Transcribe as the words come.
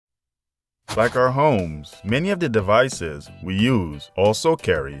Like our homes, many of the devices we use also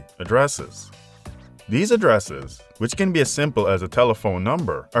carry addresses. These addresses, which can be as simple as a telephone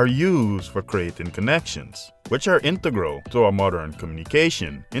number, are used for creating connections, which are integral to our modern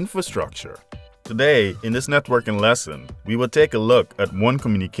communication infrastructure. Today, in this networking lesson, we will take a look at one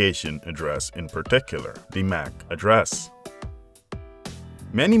communication address in particular, the MAC address.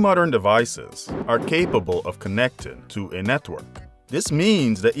 Many modern devices are capable of connecting to a network. This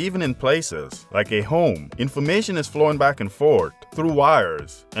means that even in places like a home, information is flowing back and forth through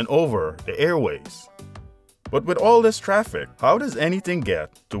wires and over the airways. But with all this traffic, how does anything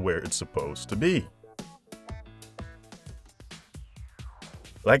get to where it's supposed to be?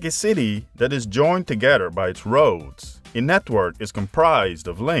 Like a city that is joined together by its roads, a network is comprised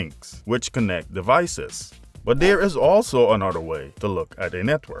of links which connect devices. But there is also another way to look at a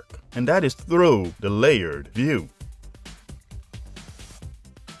network, and that is through the layered view.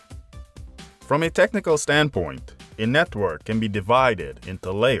 From a technical standpoint, a network can be divided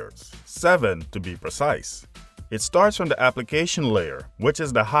into layers, 7 to be precise. It starts from the application layer, which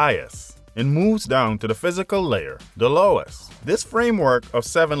is the highest, and moves down to the physical layer, the lowest. This framework of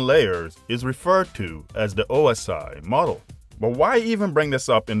 7 layers is referred to as the OSI model. But why even bring this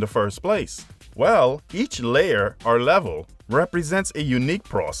up in the first place? Well, each layer or level represents a unique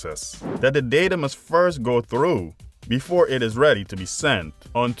process that the data must first go through before it is ready to be sent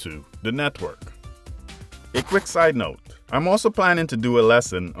onto the network. A quick side note, I'm also planning to do a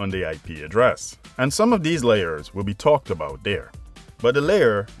lesson on the IP address, and some of these layers will be talked about there. But the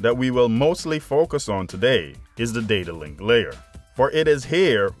layer that we will mostly focus on today is the data link layer, for it is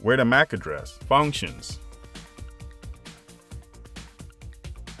here where the MAC address functions.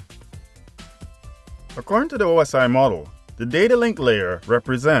 According to the OSI model, the data link layer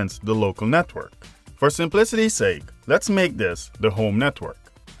represents the local network. For simplicity's sake, let's make this the home network.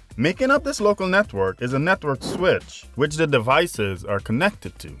 Making up this local network is a network switch which the devices are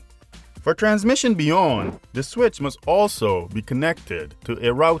connected to. For transmission beyond, the switch must also be connected to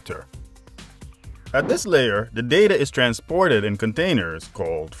a router. At this layer, the data is transported in containers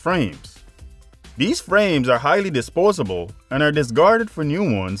called frames. These frames are highly disposable and are discarded for new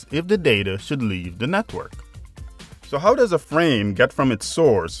ones if the data should leave the network. So how does a frame get from its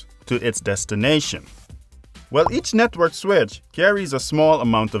source to its destination? Well, each network switch carries a small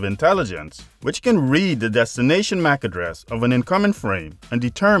amount of intelligence which can read the destination MAC address of an incoming frame and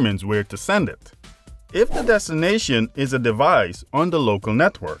determines where to send it. If the destination is a device on the local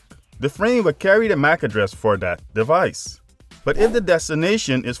network, the frame will carry the MAC address for that device. But if the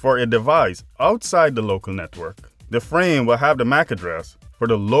destination is for a device outside the local network, the frame will have the MAC address for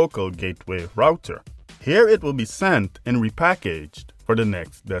the local gateway router. Here it will be sent and repackaged for the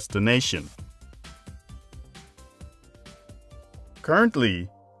next destination. Currently,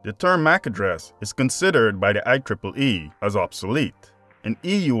 the term MAC address is considered by the IEEE as obsolete, and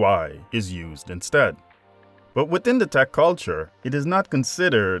EUI is used instead. But within the tech culture, it is not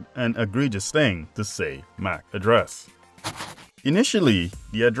considered an egregious thing to say MAC address. Initially,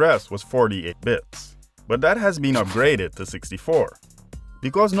 the address was 48 bits, but that has been upgraded to 64.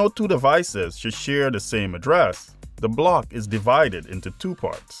 Because no two devices should share the same address, the block is divided into 2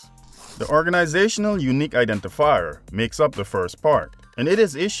 parts. The organizational unique identifier makes up the first part, and it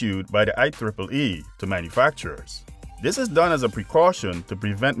is issued by the IEEE to manufacturers. This is done as a precaution to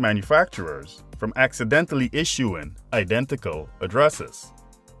prevent manufacturers from accidentally issuing identical addresses.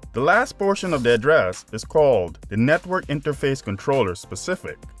 The last portion of the address is called the Network Interface Controller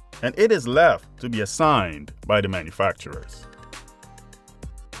Specific, and it is left to be assigned by the manufacturers.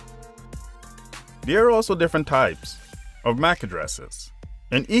 There are also different types of MAC addresses,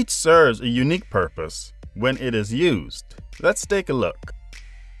 and each serves a unique purpose when it is used. Let's take a look.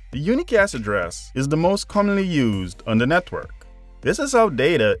 The unicast address is the most commonly used on the network. This is how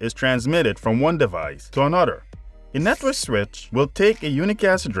data is transmitted from one device to another. A network switch will take a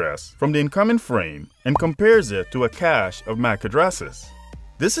unicast address from the incoming frame and compares it to a cache of MAC addresses.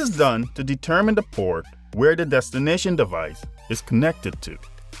 This is done to determine the port where the destination device is connected to.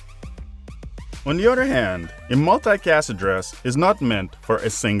 On the other hand, a multicast address is not meant for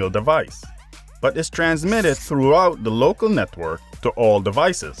a single device, but is transmitted throughout the local network to all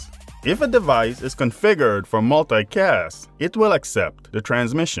devices. If a device is configured for multicast, it will accept the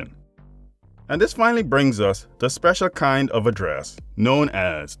transmission. And this finally brings us to a special kind of address known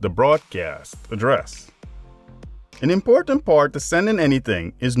as the broadcast address. An important part to sending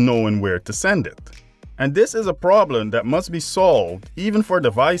anything is knowing where to send it. And this is a problem that must be solved even for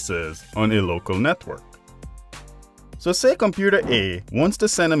devices on a local network. So say computer A wants to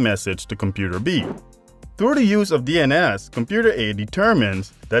send a message to computer B. Through the use of DNS, computer A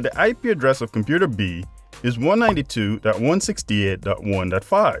determines that the IP address of computer B is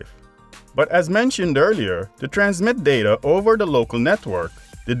 192.168.1.5. But as mentioned earlier, to transmit data over the local network,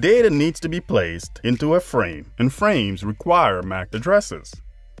 the data needs to be placed into a frame, and frames require MAC addresses.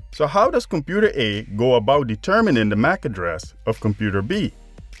 So how does computer A go about determining the MAC address of computer B?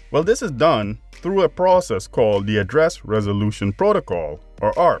 Well, this is done through a process called the Address Resolution Protocol,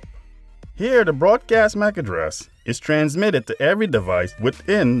 or ARP. Here, the broadcast MAC address is transmitted to every device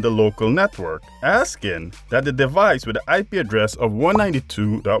within the local network, asking that the device with the IP address of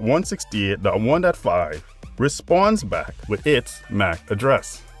 192.168.1.5 responds back with its MAC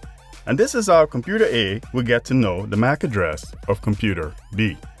address. And this is how computer A will get to know the MAC address of computer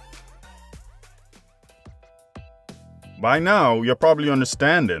B. By now, you're probably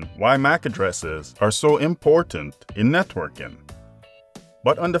understanding why MAC addresses are so important in networking.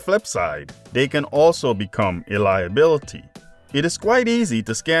 But on the flip side, they can also become a liability. It is quite easy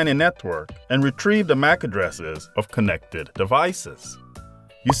to scan a network and retrieve the MAC addresses of connected devices.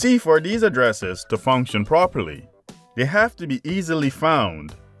 You see, for these addresses to function properly, they have to be easily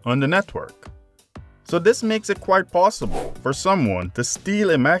found on the network. So this makes it quite possible for someone to steal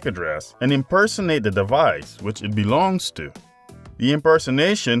a MAC address and impersonate the device which it belongs to. The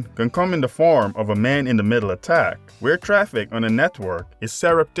impersonation can come in the form of a man-in-the-middle attack, where traffic on a network is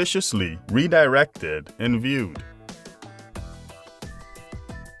surreptitiously redirected and viewed.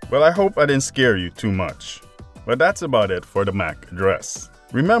 Well, I hope I didn't scare you too much, but that's about it for the MAC address.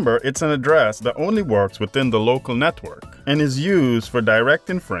 Remember, it's an address that only works within the local network and is used for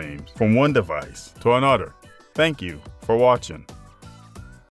directing frames from one device to another. Thank you for watching.